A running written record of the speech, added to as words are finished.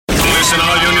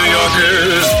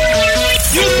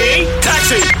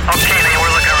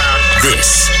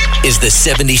is the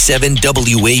 77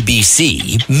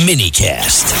 WABC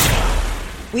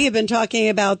minicast. We have been talking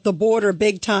about the border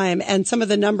big time, and some of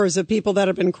the numbers of people that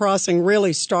have been crossing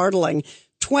really startling.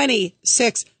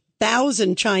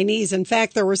 26,000 Chinese. In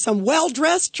fact, there were some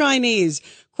well-dressed Chinese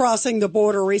crossing the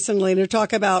border recently. And to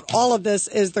talk about all of this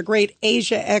is the great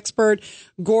Asia expert,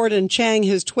 Gordon Chang.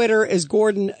 His Twitter is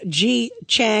Gordon G.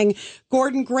 Chang.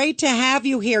 Gordon, great to have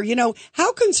you here. You know,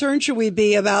 how concerned should we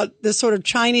be about this sort of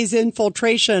Chinese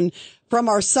infiltration from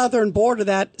our southern border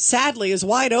that sadly is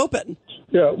wide open?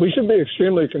 Yeah, we should be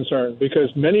extremely concerned because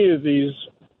many of these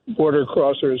border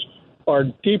crossers are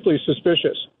deeply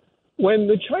suspicious. When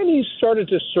the Chinese started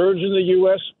to surge in the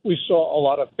U.S., we saw a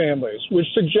lot of families, which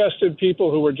suggested people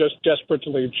who were just desperate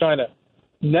to leave China.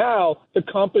 Now, the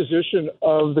composition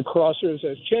of the crossers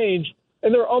has changed,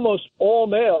 and they're almost all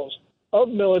males of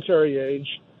military age.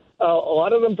 A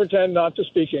lot of them pretend not to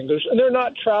speak English, and they're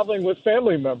not traveling with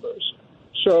family members.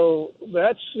 So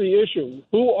that's the issue.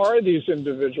 Who are these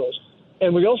individuals?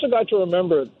 And we also got to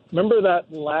remember that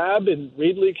lab in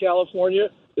Reedley, California,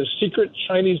 the secret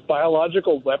Chinese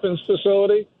biological weapons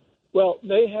facility? Well,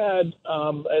 they had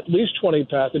at least 20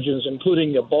 pathogens,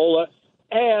 including Ebola,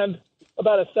 and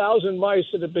about 1,000 mice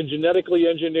that have been genetically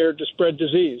engineered to spread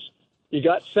disease. You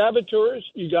got saboteurs,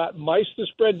 you got mice to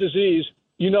spread disease.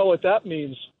 You know what that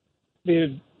means.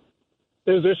 There's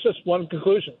just one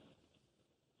conclusion.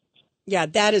 Yeah,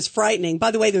 that is frightening. By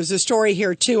the way, there's a story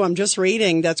here, too, I'm just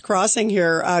reading that's crossing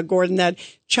here, Gordon, that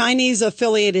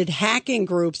Chinese-affiliated hacking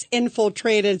groups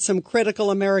infiltrated some critical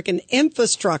American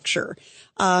infrastructure,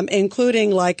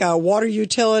 including like a water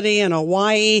utility in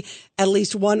Hawaii, at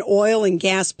least one oil and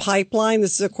gas pipeline.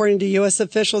 This is according to U.S.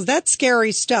 officials. That's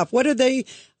scary stuff. What are they?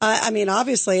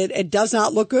 Obviously, it does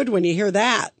not look good when you hear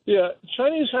that. Yeah,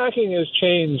 Chinese hacking has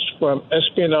changed from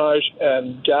espionage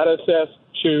and data theft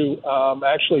to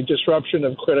actually disruption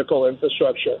of critical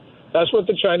infrastructure. That's what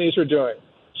the Chinese are doing.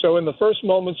 So in the first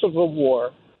moments of the war,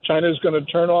 China is going to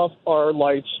turn off our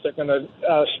lights. They're going to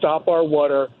stop our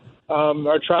water.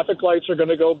 Our traffic lights are going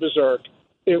to go berserk.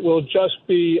 It will just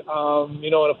be, a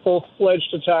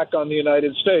full-fledged attack on the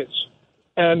United States.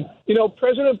 And,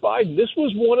 President Biden, this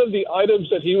was one of the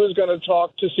items that he was going to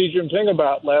talk to Xi Jinping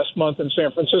about last month in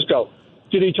San Francisco.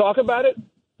 Did he talk about it?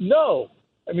 No.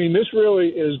 I mean, this really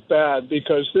is bad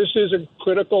because this is a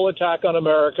critical attack on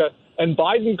America, and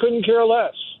Biden couldn't care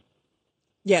less.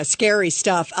 Yeah, scary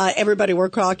stuff. Everybody, we're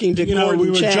talking to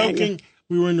Gordon Chang. Joking.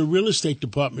 We were in the real estate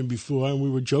department before, and we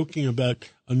were joking about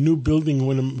a new building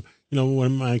one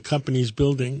of my company's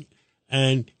building,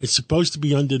 and it's supposed to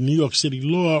be under New York City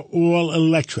law, all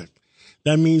electric.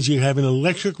 That means you have an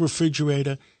electric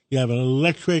refrigerator, you have an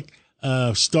electric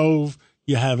stove,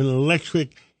 you have an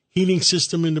electric heating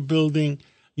system in the building,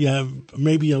 you have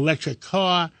maybe an electric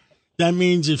car. That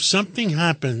means if something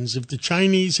happens, if the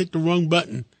Chinese hit the wrong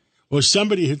button or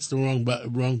somebody hits the wrong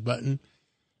button,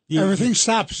 everything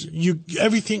stops. You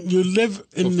live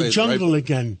in the jungle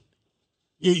again.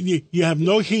 You have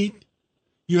no heat.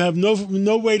 You have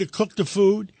no way to cook the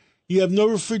food. You have no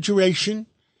refrigeration,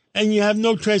 and you have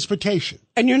no transportation.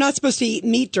 And you're not supposed to eat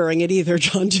meat during it either,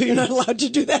 John. You're not allowed to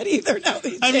do that either now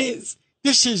these days.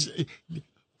 This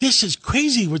is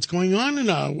crazy what's going on in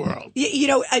our world.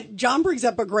 John brings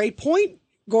up a great point,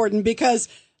 Gordon, because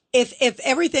if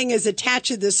everything is attached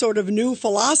to this sort of new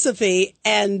philosophy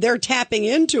and they're tapping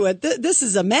into it, this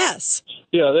is a mess.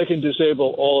 Yeah, they can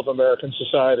disable all of American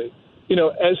society.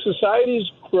 As societies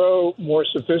grow more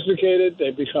sophisticated,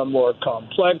 they become more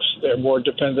complex, they're more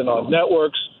dependent on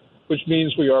networks, which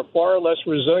means we are far less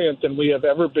resilient than we have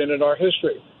ever been in our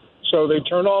history. So they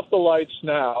turn off the lights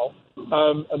now.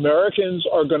 Americans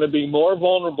are going to be more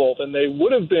vulnerable than they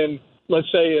would have been,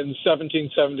 let's say, in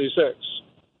 1776.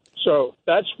 So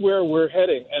that's where we're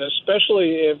heading. And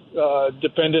especially if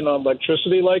dependent on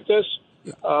electricity like this,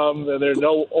 there are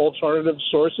no alternative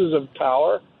sources of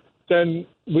power, then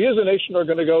we as a nation are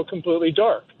going to go completely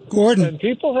dark. Gordon. And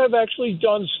people have actually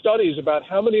done studies about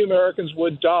how many Americans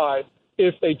would die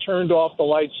if they turned off the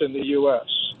lights in the U.S.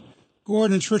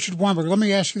 Gordon, it's Richard Weinberg. Let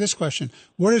me ask you this question.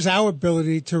 What is our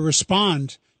ability to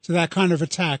respond to that kind of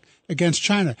attack against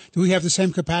China? Do we have the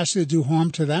same capacity to do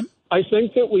harm to them? I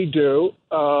think that we do,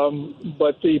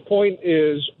 but the point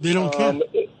is they don't care.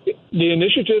 The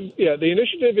initiative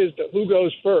is that who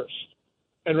goes first.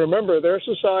 And remember, their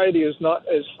society is not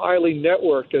as highly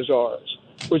networked as ours,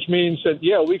 which means that,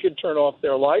 we could turn off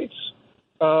their lights.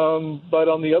 But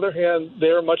on the other hand,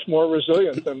 they're much more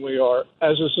resilient than we are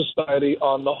as a society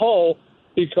on the whole,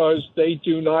 because they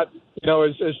do not,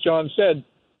 as John said,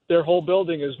 their whole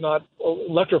building is not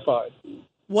electrified.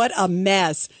 What a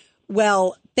mess.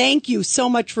 Well, Thank you so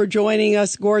much for joining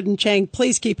us, Gordon Chang.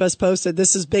 Please keep us posted.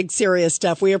 This is big, serious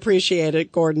stuff. We appreciate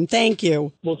it, Gordon. Thank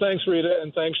you. Well, thanks, Rita,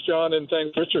 and thanks, John, and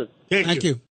thanks, Richard. Thank you.